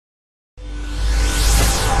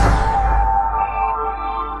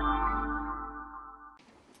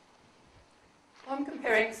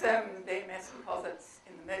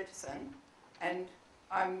Murchison, and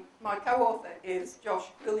my co-author is Josh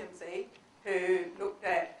Williamsey, who looked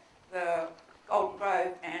at the Golden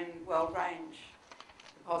Grove and World Range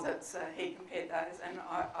deposits. He compared those, and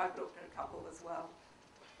I've looked at a couple as well.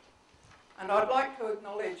 And I'd like to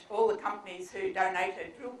acknowledge all the companies who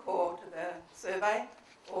donated drill core to the survey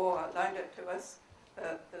or loaned it to us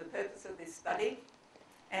for the purpose of this study,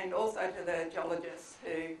 and also to the geologists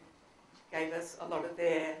who gave us a lot of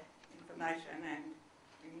their information and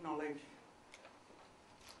knowledge.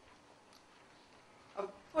 I've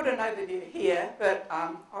put an overview here, but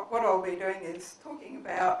what I'll be doing is talking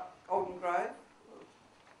about Golden Grove.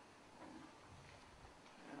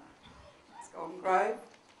 It's Golden Grove.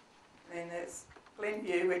 Then there's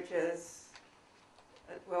Glenview, which is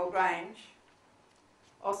at World Range.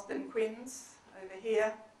 Austin Quinns over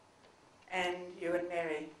here, and Ewan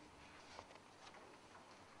Mary.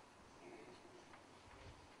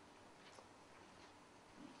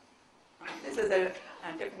 This is a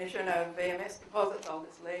definition of VMS deposits. I'll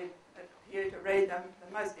just leave it to you to read them.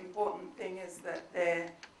 The most important thing is that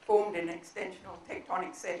they're formed in extensional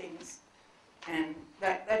tectonic settings, and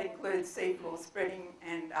that includes seafloor spreading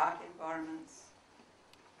and arc environments.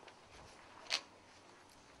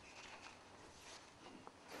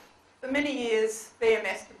 For many years,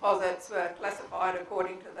 VMS deposits were classified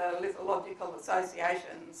according to the lithological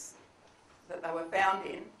associations that they were found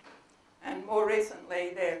in, and more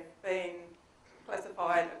recently they've been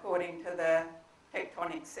classified according to the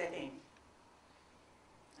tectonic setting.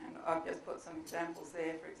 And I've just put some examples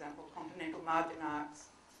there, for example, continental margin arcs,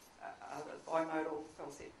 other bimodal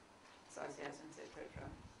felsic associations, etc.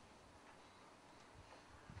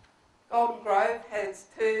 Golden Grove has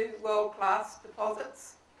two world-class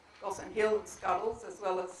deposits, Gossan Hill and Scuddles, as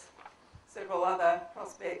well as several other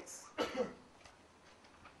prospects.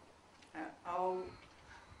 I'll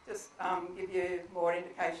just give you more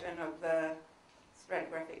indication of the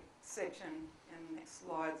stratigraphic section in the next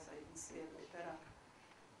slide so you can see it a bit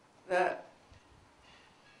better.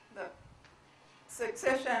 The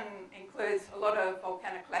succession includes a lot of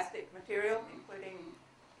volcanoclastic material, including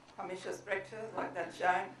pumiceous breccias, like that's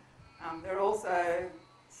shown. There are also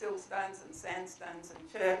siltstones and sandstones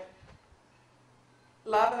and chert.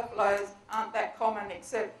 Lava flows aren't that common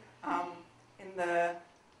except in the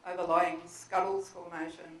overlying Scuddles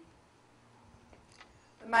formation.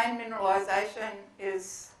 The main mineralisation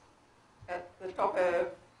is at the top of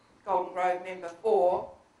Golden Grove Member 4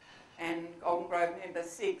 and Golden Grove Member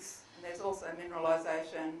 6, and there's also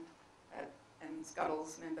mineralisation in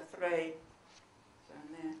Scuddles Member 3, shown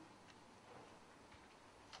there.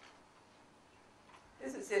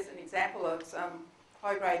 This is just an example of some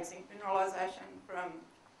high-grade zinc mineralisation from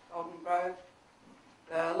Golden Grove.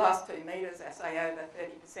 The last 2 metres assay over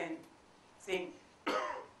 30% zinc,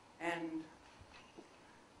 and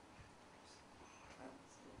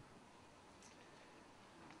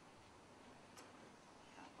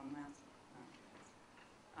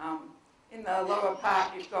in the lower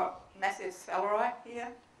part you've got massive sphalerite here,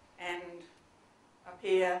 and up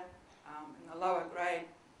here in the lower grade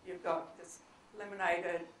you've got this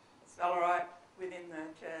laminated sphalerite within the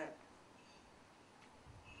chert.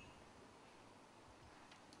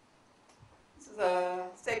 This is a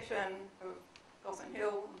section of Gossan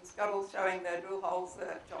Hill and Scuddles showing the drill holes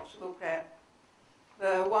that Josh looked at.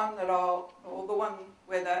 The one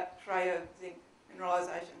where that tray of zinc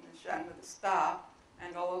mineralisation is shown with a star,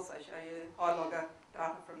 and I'll also show you high logger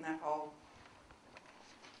data from that hole.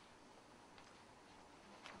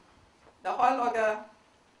 The high logger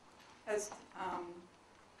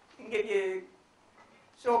can give you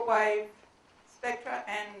shortwave spectra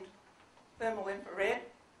and thermal infrared.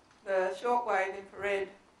 The shortwave infrared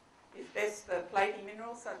is best for platy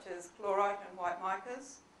minerals such as chlorite and white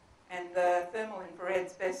micas, and the thermal infrared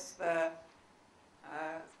is best for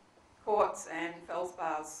quartz and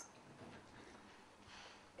feldspars.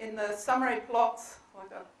 In the summary plots,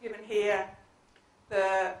 like I've given here,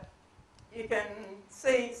 you can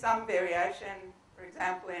see some variation, for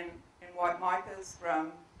example, in white micas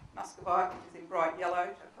from muscovite, which is in bright yellow,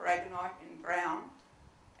 to paragonite in brown,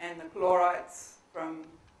 and the chlorites from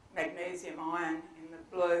magnesium iron in the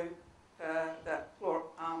blue to the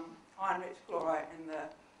iron-rich chlorite in the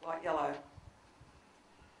light yellow.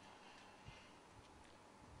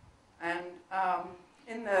 And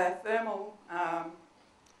in the thermal,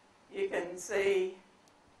 you can see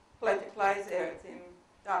plagioclase there, it's in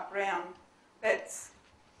dark brown. That's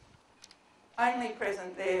only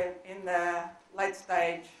present there in the late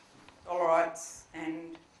stage dolerites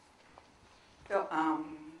and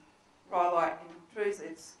rhyolite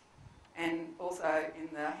intrusives, and also in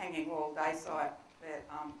the hanging wall dacite that,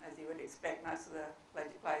 as you would expect, most of the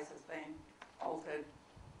pelagic clays has been altered,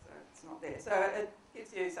 so it's not there. So it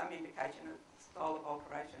gives you some indication of the style of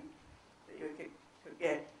alteration that you could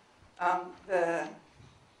get. The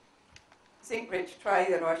zinc-rich tray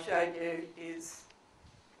that I showed you is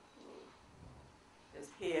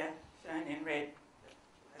just here, shown in red.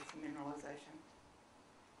 That's the mineralisation.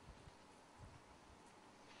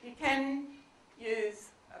 You can use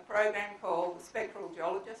a program called the Spectral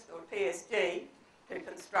Geologist, or TSG, to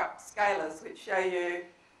construct scalars which show you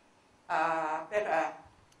better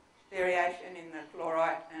variation in the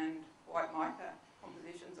chlorite and white mica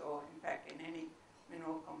compositions, or in fact in any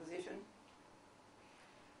mineral composition.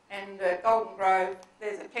 And at Golden Grove,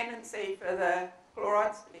 there's a tendency for the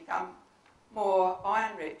chlorites to become more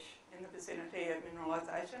iron-rich in the vicinity of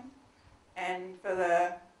mineralisation, and for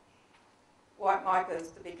the white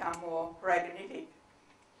micas to become more paraganitic,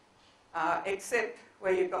 except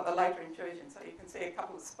where you've got the later intrusion. So you can see a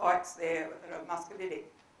couple of spikes there that are muscovitic.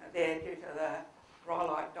 There due to the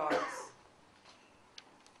rhyolite dikes.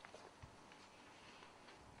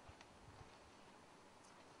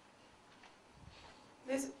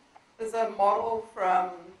 This is a model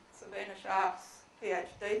from Sabina Sharp's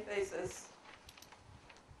PhD thesis.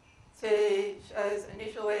 She shows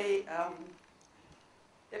initially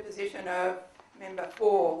deposition of member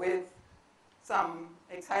 4 with some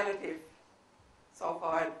exhalative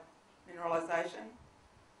sulfide mineralisation,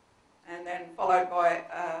 and then followed by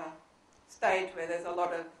a stage where there's a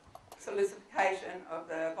lot of silicification of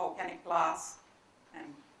the volcanic glass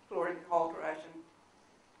and chlorine alteration.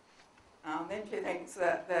 Then she thinks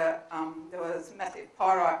that there was massive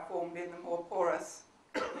pyrite formed in the more porous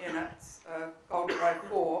units of Golden Grove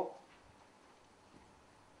 4.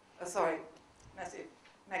 Massive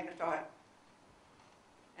magnetite.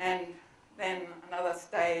 And then another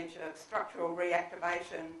stage of structural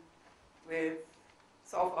reactivation with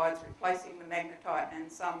sulfides replacing the magnetite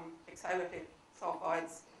and some exhalative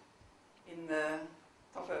sulfides in the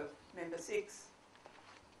top of member 6,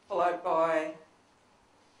 followed by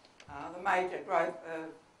the major growth of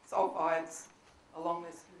sulfides along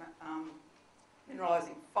this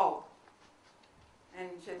mineralising fault. And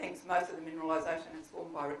she thinks most of the mineralisation is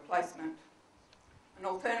formed by replacement. An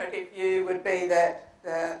alternative view would be that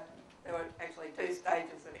there were actually 2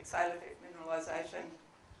 stages of exhalative mineralisation,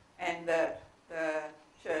 and that the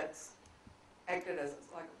cherts acted as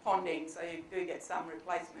like a ponding, so you do get some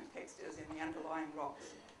replacement textures in the underlying rocks.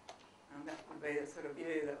 That would be the sort of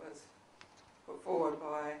view that was put forward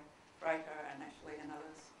by Frater and Ashley and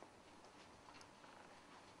others.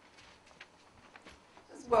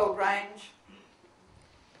 This is World Range,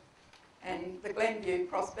 and the Glenview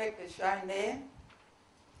prospect is shown there.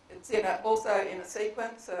 It's also in a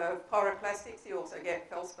sequence of pyroclastics. You also get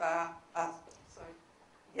felspar,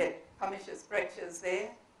 get pumiceous breccias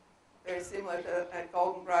there, very similar to at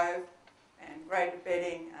Golden Grove, and graded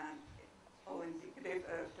bedding, all indicative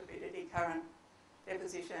of turbidity current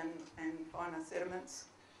deposition and finer sediments.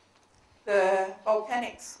 The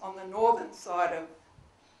volcanics on the northern side of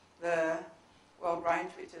the World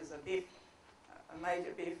Range, which is a BIF, a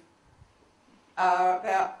major BIF, are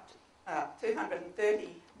about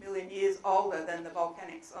 230 million years older than the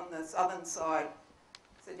volcanics on the southern side,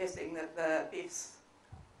 suggesting that the BIFs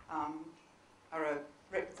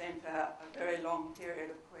represent a very long period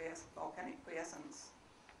of volcanic quiescence.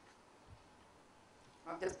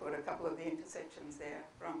 I've just put a couple of the intersections there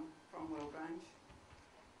from World Range.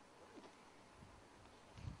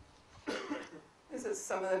 This is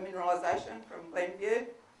some of the mineralisation from Glenview.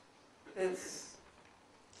 There's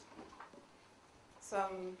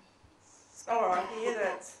some sclerite here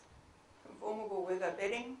that's conformable with a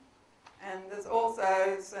bedding, and there's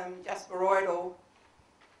also some jasperoidal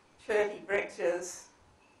cherty breccias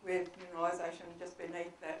with mineralisation just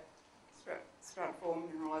beneath that stratiform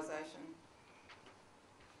mineralisation.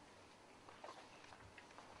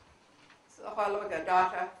 So the high-level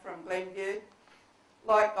data from Glenview.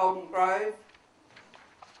 Like Golden Grove,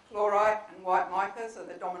 chlorite and white micas are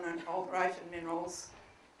the dominant alteration minerals,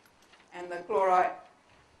 and the chlorite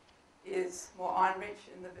is more iron-rich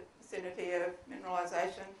in the vicinity of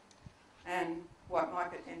mineralisation, and white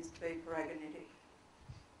mica tends to be paraganitic.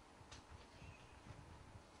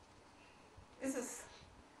 This is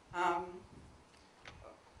on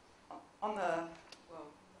the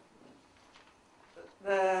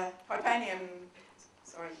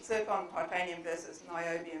zircon titanium versus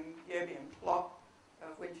niobium ytterbium plot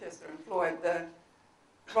of Winchester and Floyd. The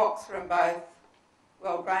rocks from both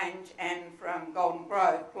World Range and from Golden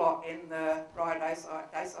Grove plot in the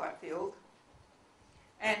rhyodacite field,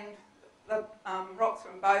 and the rocks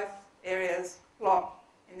from both areas plot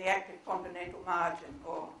in the active continental margin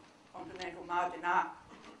or continental margin arc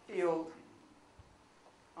field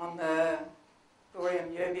on the thorium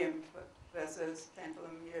ytterbium versus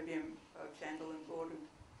tantalum ytterbium of Chandler and Gordon.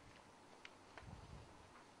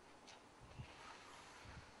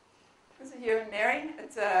 This is Ewan Mary.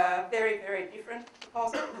 It's a very, very different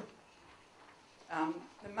deposit.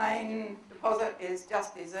 The main deposit is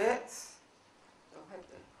just deserts. I'll have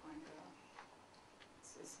to point out.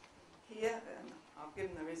 It's just here, and I've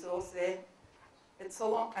given the resource there. It's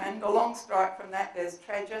along strike from that there's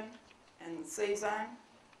Trajan and the C zone,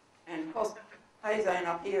 and A zone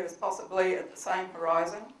up here is possibly at the same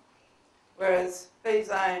horizon, whereas B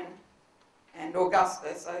zone and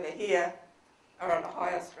Augustus over here are at a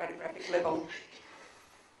higher stratigraphic level.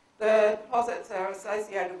 The deposits are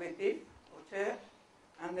associated with diff or chert,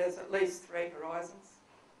 and there's at least 3 horizons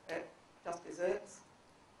at just deserts.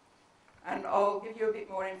 And I'll give you a bit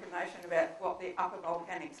more information about what the upper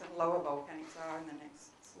volcanics and lower volcanics are in the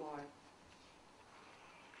next slide.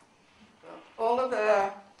 So all of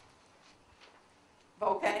the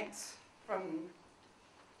volcanics from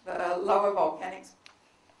the lower volcanics,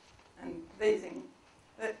 and these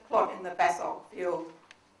that plot in the basalt field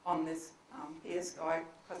on this Pierce sky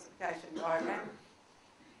classification diagram,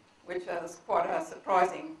 which is quite a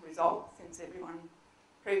surprising result since everyone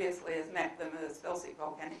previously has mapped them as felsic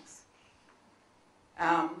volcanics.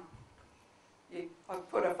 I've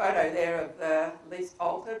put a photo there of the least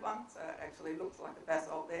altered one, so it actually looks like a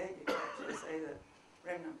basalt there. You can actually see the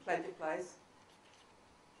remnant plagioclase.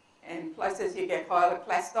 And places you get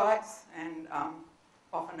hyaloclastites, and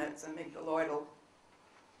often it's amygdaloidal.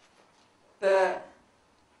 The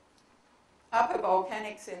upper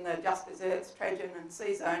volcanics in the just deserts, Trajan and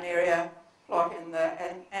C zone area, plot in the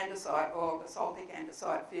andesite or basaltic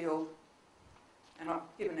andesite field. And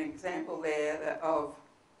I've given an example there of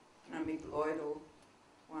an amygdaloidal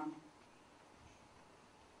one.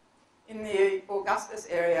 In the Augustus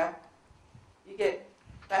area, you get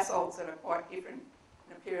basalts that are quite different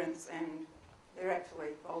in appearance, and they're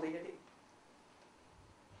actually foliatic.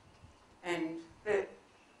 And the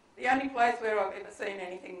only place where I've ever seen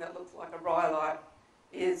anything that looks like a rhyolite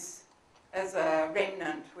is as a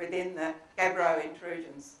remnant within the gabbro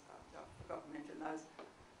intrusions. I forgot to mention those.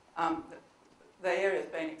 The area has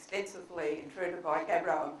been extensively intruded by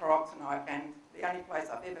gabbro and pyroxenite, and the only place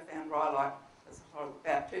I've ever found rhyolite is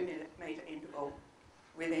about 2 metre interval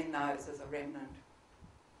within those as a remnant.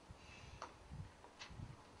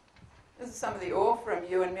 This is some of the ore from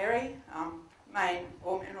Ewan Mary. Main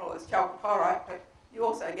ore mineral is chalcopyrite, but you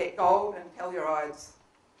also get gold and tellurides.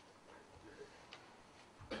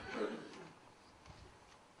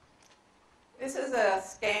 This is a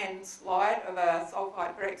scan slide of a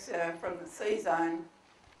sulphide breccia from the C zone,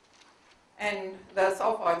 and the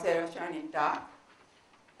sulphides there are shown in dark.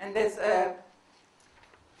 And there's a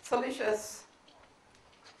siliceous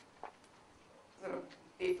sort of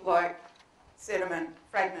beef-like sediment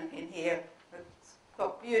fragment in here that's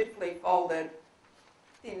got beautifully folded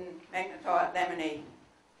thin magnetite laminae,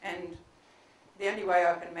 and the only way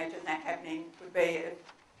I can imagine that happening would be if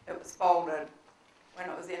it was folded when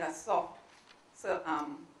it was in a soft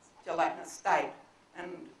gelatinous state,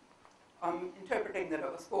 and I'm interpreting that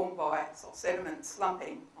it was formed by soft sediment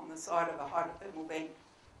slumping on the side of a hydrothermal vent.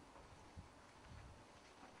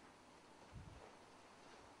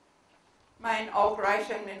 Main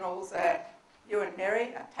alteration minerals at Ewan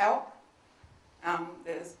Mary are talc.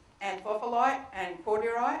 There's amphipholite and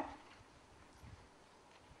cordierite.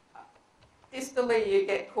 Distally, you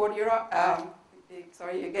get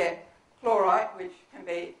you get chlorite, which can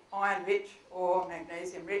be iron-rich or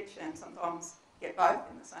magnesium-rich, and sometimes get both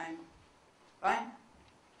in the same vein.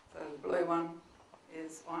 So the blue one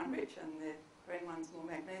is iron-rich and the green one's more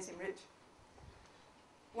magnesium-rich.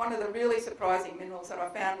 One of the really surprising minerals that I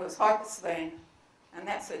found was hyperselene, and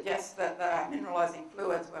that suggests that the mineralising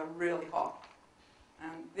fluids were really hot.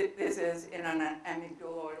 And this is in an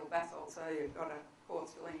amygdaloidal basalt, so you've got a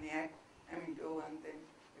quartz filling the amygdala, and then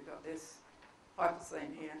you've got this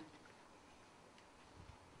hyperselene here.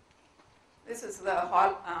 This is the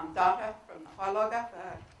data from the highlogger,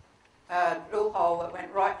 a drill hole that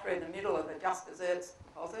went right through the middle of the just deserts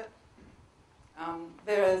deposit.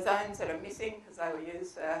 There are zones that are missing because they were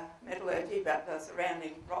used for metallurgy, but the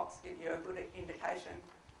surrounding rocks give you a good indication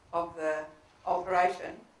of the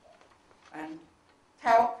alteration. And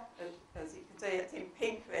talc, as you can see, it's in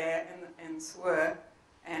pink there in swir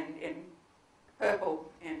and in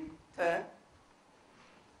purple in tur.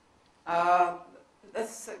 This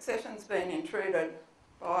succession's been intruded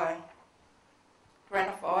by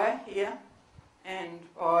granophyre here and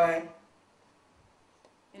by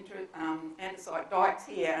andesite dikes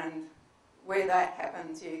here, and where that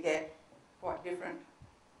happens you get quite different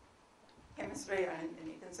chemistry, and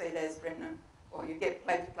you can see there's remnant, or you get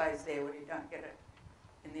plagioclase there where you don't get it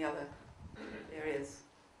in the other areas.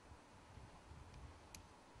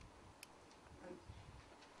 And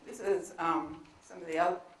this is some of the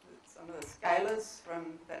scalars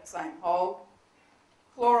from that same hole.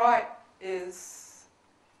 Chlorite is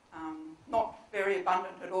not very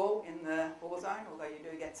abundant at all in the ore zone, although you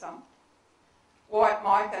do get some. White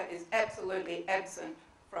mica is absolutely absent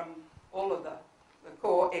from all of the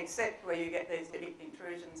core, except where you get these deep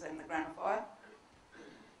intrusions and the granophyre.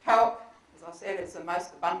 Talc, as I said, is the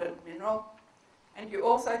most abundant mineral. And you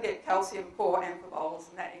also get calcium poor amphiboles,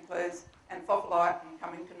 and that includes amphipholite and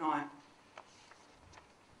cummingtonite,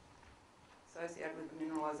 associated with the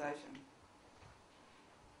mineralisation.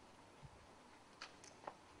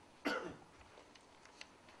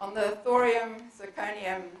 On the thorium,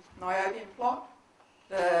 zirconium, niobium plot,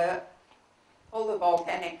 all the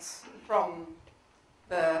volcanics from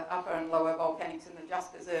the upper and lower volcanics in the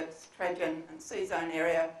just deserts, Trajan and C-zone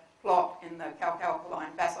area plot in the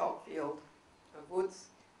calc-alkaline basalt field of woods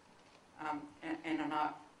and an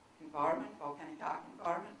arc environment, volcanic arc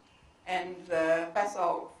environment, and the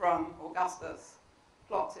basalt from Augustus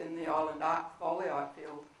plots in the island arc foliite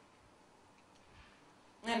field.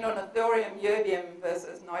 And on a thorium-ytterbium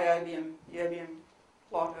versus niobium-ytterbium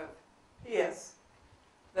plot of Pierce,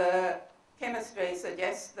 the chemistry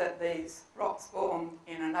suggests that these rocks formed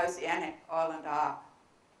in an oceanic island arc.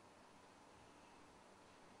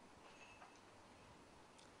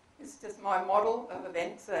 This is just my model of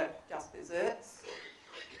events at just deserts.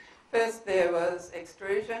 First there was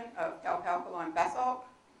extrusion of calc-alkaline basalt.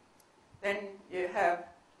 Then you have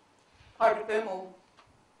hydrothermal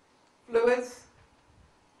fluids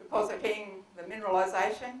depositing the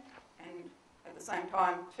mineralisation and at the same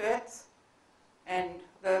time cherts. And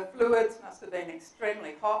the fluids must have been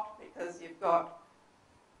extremely hot because you've got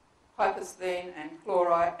hypersthene and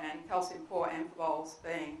chlorite and calcium poor amphiboles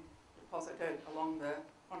being deposited along the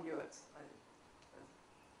conduits.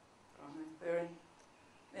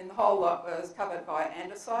 Then the whole lot was covered by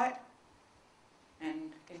andesite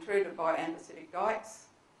and intruded by andesitic dikes,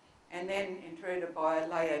 and then intruded by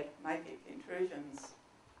layered mafic intrusions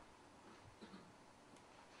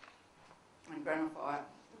and granophyre.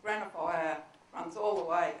 The granophyre runs all the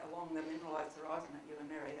way along the mineralised horizon at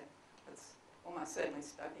Ullamerria. It's almost certainly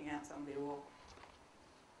stoking out some of the ore.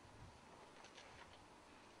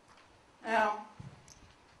 Now,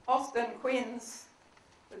 Austin, Quinns,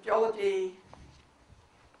 the geology,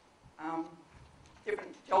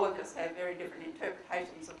 different geologists have very different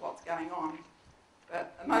interpretations of what's going on.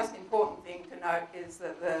 But the most important thing to note is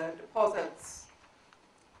that the deposits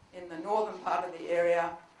in the northern part of the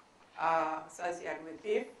area are associated with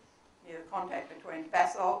BIF, near the contact between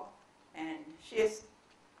basalt and schist.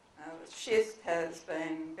 The schist has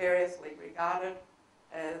been variously regarded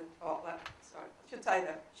as, I should say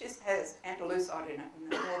that schist has andalusite in it in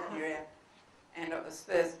the northern area, and it was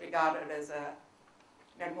first regarded as a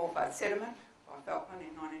metamorphosed sediment by Felkman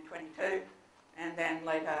in 1922, and then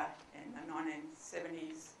later in the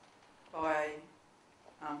 1970s by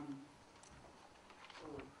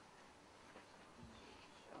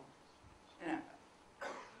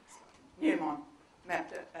Newmont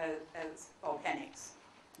mapped it as volcanics,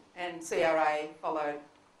 and CRA followed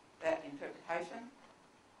that interpretation.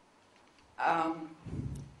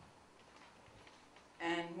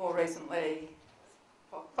 And more recently,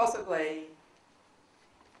 possibly,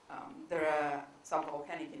 there are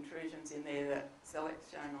subvolcanic intrusions in there that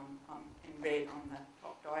select's shown in red on the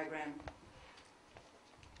top diagram.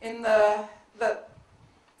 In the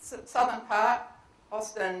southern part,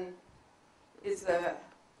 Austin is the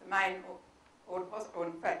main ore deposit, or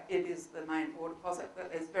in fact it is the main ore deposit,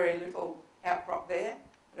 but there's very little outcrop there,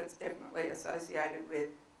 but it's definitely associated with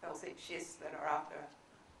felsic schists that are after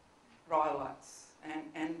rhyolites.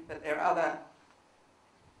 But there are other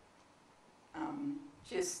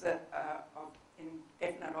schists that are of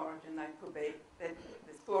indefinite origin. They could be, there's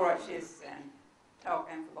chlorite schists and talc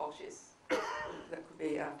amphibole schists that could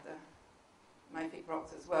be after mafic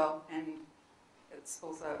rocks as well, and it's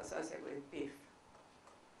also associated with BIF.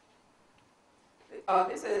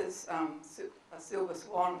 This is a silver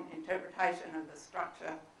swan interpretation of the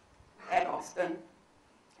structure at Austin,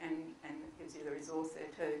 and it gives you the resource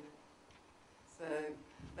there too. So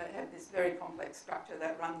they have this very complex structure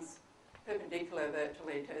that runs perpendicular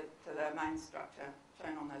virtually to the main structure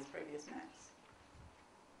shown on those previous maps.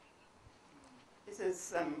 This is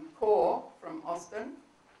some core from Austin.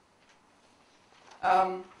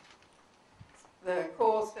 The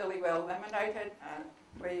core is fairly well laminated,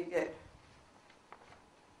 where you get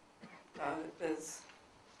So there's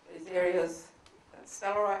these areas,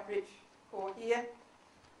 stellarite-rich core here.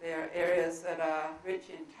 There are areas that are rich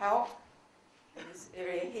in talc, in this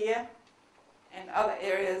area here, and other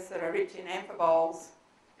areas that are rich in amphiboles.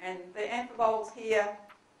 And the amphiboles here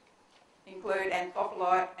include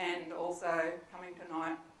amphipholite and also, coming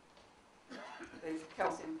tonight, these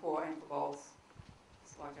calcium poor amphiboles,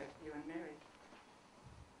 just like at you and Mary.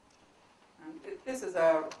 This is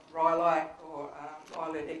a rhyolite or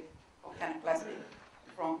rhyolitic volcanic glacier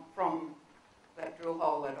from that drill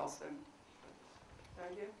hole at Austin.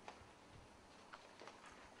 Showed you.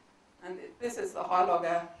 And this is the high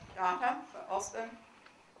logger data for Austin.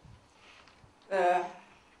 The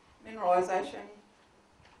mineralisation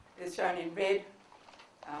is shown in red,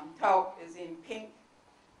 talc is in pink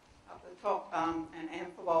up the top, and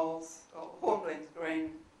amphiboles, or hornblen's green,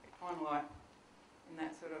 econolite in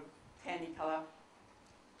that sort of tanny colour.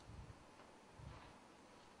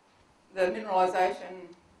 The mineralisation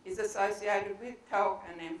is associated with talc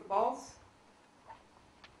and amphiboles.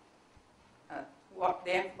 What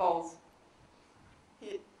the amphiboles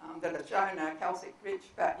that are shown are calcic rich,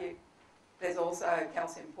 but there's also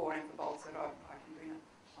calcium poor amphiboles that I can bring it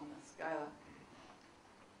on the scaler.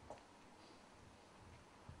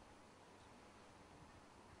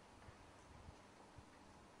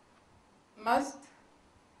 Most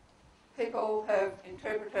people have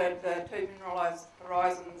interpreted the two mineralised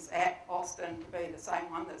horizons at Austin to be the same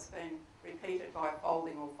one that's been repeated by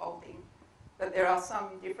folding or faulting, but there are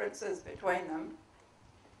some differences between them,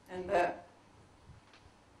 and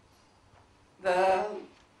the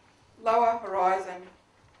lower horizon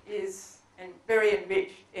is very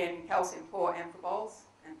enriched in calcium poor amphiboles,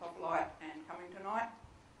 amphipholite and cummingtonite,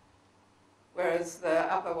 whereas the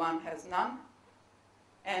upper one has none.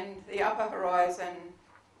 And the upper horizon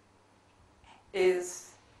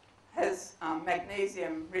has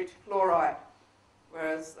magnesium-rich chlorite,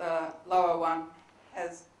 whereas the lower one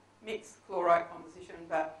has mixed chlorite composition,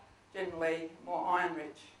 but generally more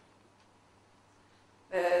iron-rich.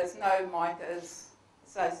 There's no micas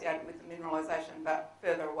associated with the mineralisation, but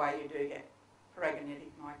further away you do get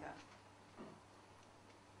paraganitic mica.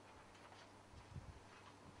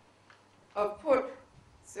 I've put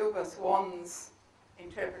Silver Swan's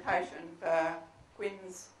interpretation for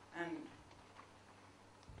Quinns and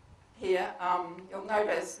here. You'll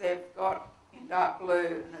notice they've got in dark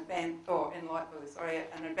blue in light blue,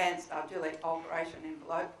 an advanced argillic alteration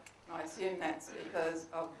envelope. And I assume that's because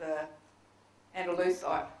of the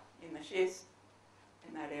andalusite in the schist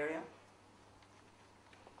in that area.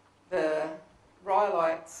 The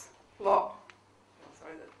rhyolites plot,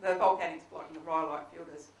 the volcanics plot in the rhyolite field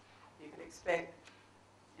as you could expect.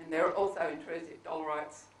 And there are also intrusive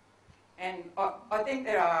dolerites. And I think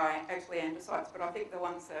there are actually andesites, but I think the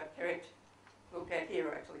ones that Kerich looked at here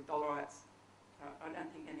are actually dolerites. I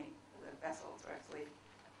don't think any of the basalts are actually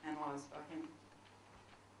analysed by him.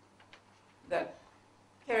 That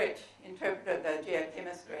Kerich interpreted the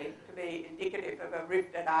geochemistry to be indicative of a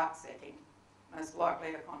rifted arc setting, most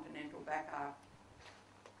likely a continental back arc.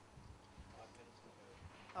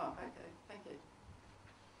 Oh, okay, thank you.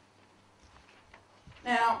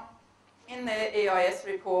 Now, in the EIS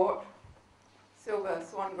report, Silver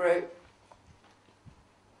Swan Group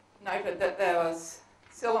noted that there was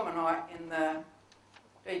sillimanite in the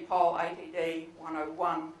dipole ATD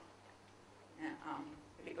 101,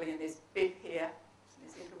 particularly in this bit here,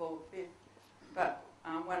 this interval bit. But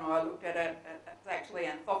when I looked at it, it's actually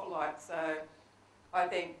amphipholite. So I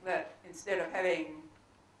think that instead of having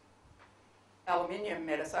aluminium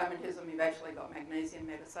metasomatism, you've actually got magnesium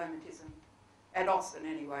metasomatism. At Austin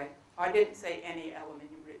anyway. I didn't see any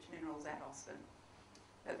aluminium-rich minerals at Austin,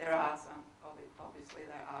 but there are some. Obviously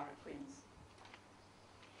there are at Quinns.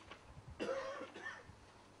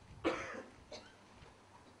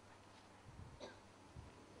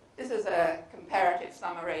 This is a comparative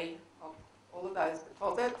summary of all of those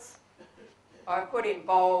deposits. I put in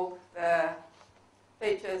bold the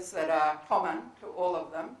features that are common to all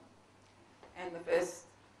of them, and the first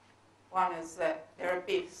one is that there are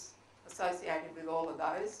BIFs associated with all of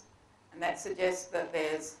those, and that suggests that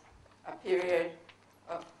there's a period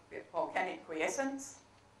of volcanic quiescence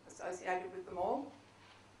associated with them all,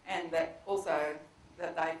 and that also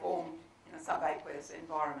that they formed in a subaqueous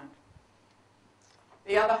environment.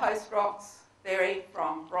 The other host rocks vary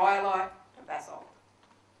from rhyolite to basalt.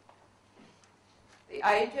 The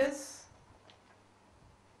ages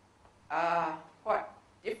are quite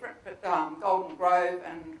different, but Golden Grove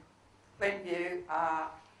and Glenview are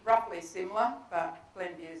roughly similar, but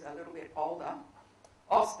Glenview's a little bit older.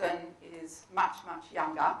 Austin is much, much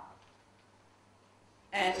younger.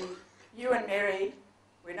 And you and Mary,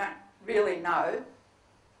 we don't really know,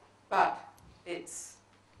 but it's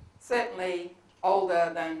certainly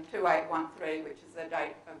older than 2813, which is the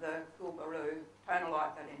date of the Coolbaroo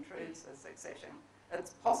tonalite that intrudes the succession.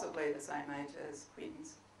 It's possibly the same age as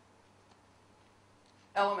quins.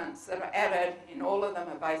 Elements that are added in all of them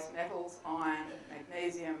are base metals, iron,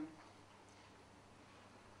 magnesium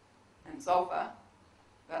and sulphur,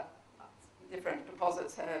 but different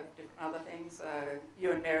deposits have different other things. So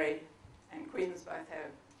Ewan Merry and quins both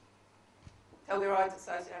have tellurides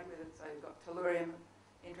associated with it, so you've got tellurium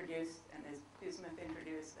introduced and there's bismuth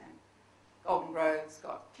introduced, and Golden Grove's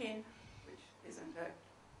got tin, which isn't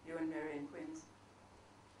a Ewan Merry and quins.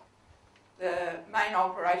 The main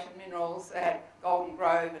alteration minerals at Golden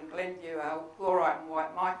Grove and Glenview are fluorite and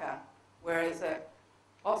white mica, whereas at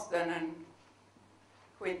Austin and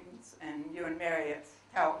quins and Ewan Merry it's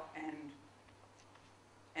talc and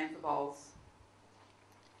amphiboles.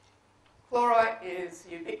 Fluorite is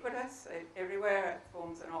ubiquitous everywhere. It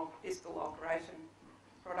forms an distal alteration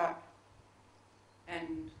product,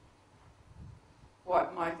 and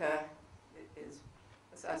white mica is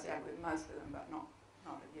associated with most of them, but not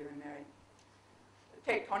at Ewan Merry.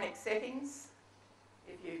 The tectonic settings,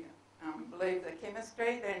 if you believe the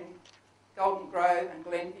chemistry, then Golden Grove and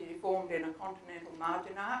Glenview formed in a continental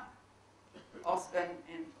margin arc, Austin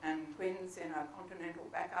and quins in a continental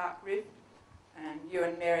back arc rift, and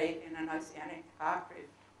Ewan Merry in an oceanic arc rift.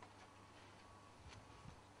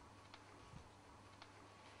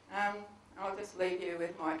 I'll just leave you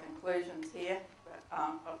with my conclusions here,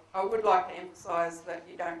 but I would like to emphasise that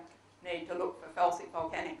you don't need to look for felsic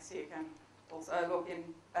volcanics. You can also look in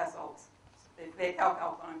basalts. They're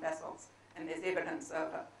calc-alkaline basalts, and there's evidence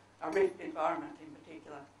of a rift environment in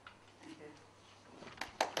particular. Thank you.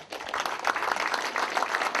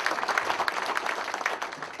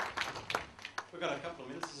 We've got a couple of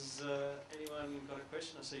minutes. Has anyone got a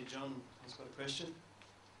question? I see John has got a question.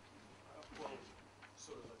 Well,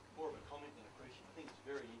 sort of more of a comment than a question. I think it's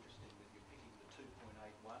very interesting that you're picking the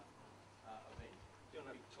 2.81 event. Do you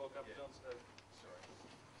want to talk up, John? Sorry.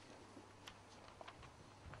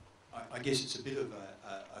 I guess it's a bit of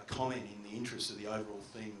a comment in the interest of the overall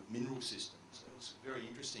theme of mineral systems. It's very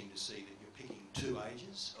interesting to see that you're picking two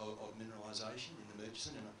ages of mineralisation in the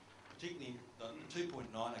Murchison, and particularly the 2.9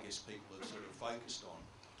 I guess people are sort of focused on.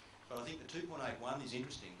 But I think the 2.81 is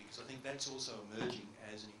interesting because I think that's also emerging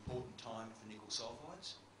as an important time for nickel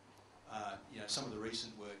sulphides. Some of the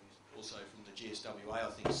recent work also from the GSWA I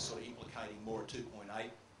think is sort of implicating more a 2.8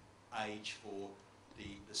 age for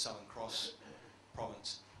the Southern Cross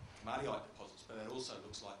province martite deposits, but that also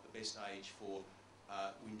looks like the best age for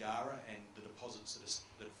Windara and the deposits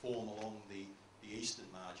that form along the eastern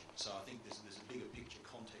margin. So I think there's a bigger picture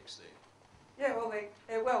context there. Yeah, well,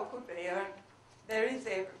 there well could be. There is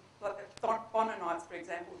bonanites, for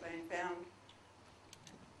example, being found.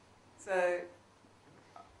 So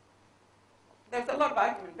there's a lot of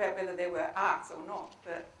argument about whether there were arcs or not,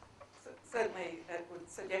 but certainly it would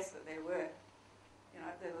suggest that there were.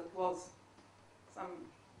 There was some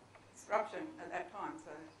disruption at that time,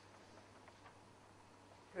 so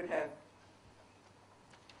could have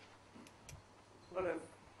a lot of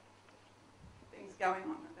things going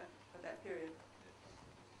on at that period.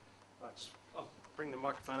 Right. I'll bring the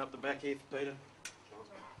microphone up the back here for Peter.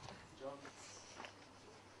 John.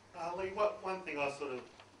 Lee, one thing I sort of,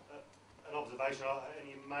 an observation, and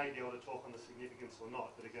you may be able to talk on the significance or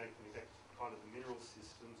not, but again, coming back to kind of the mineral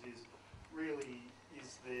systems, is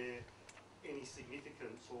there any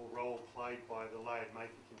significance or role played by the layered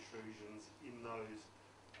mafic intrusions in those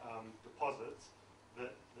deposits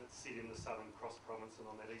that sit in the Southern Cross province and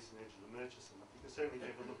on that eastern edge of the Murchison? Because certainly if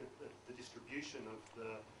you have a look at the distribution of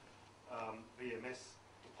the VMS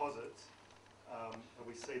deposits, and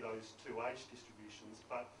we see those two age distributions,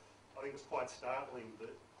 but I think it's quite startling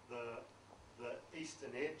that the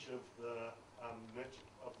eastern edge of the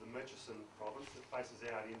Murchison province that faces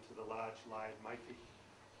out into the large layered mafic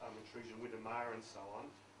intrusion, Widamar and so on,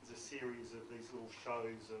 is a series of these little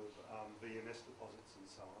shows of VMS deposits and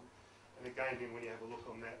so on. And again, then when you have a look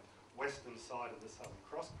on that western side of the Southern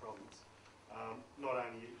Cross province, not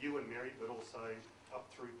only at Ewan Merry but also up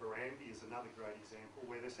through Barambie is another great example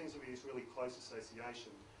where there seems to be this really close association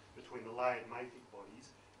between the layered mafic bodies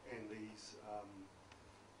and these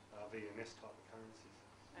VMS type occurrences.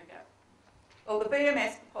 Okay. Well, the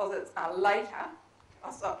VMS deposits are later.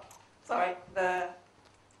 The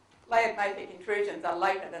layered mafic intrusions are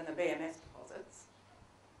later than the VMS deposits.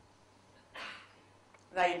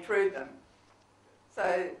 They intrude them.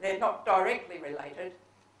 So they're not directly related,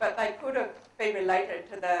 but they could have been related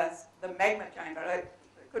to the magma chamber. It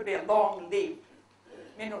could be a long-lived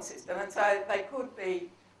mineral system, and so they could be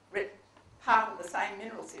part of the same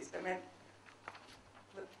mineral system, and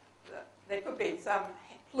there could be some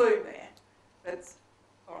plume there that's,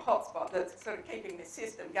 or a hotspot that's sort of keeping this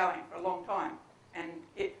system going for a long time, and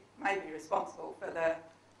it may be responsible for the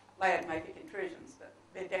leiomorphic intrusions, but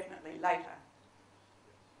they're definitely later.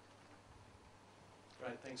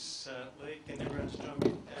 Great, thanks, Lee. Can everyone just join me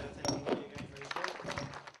in thanking Lee again for his work?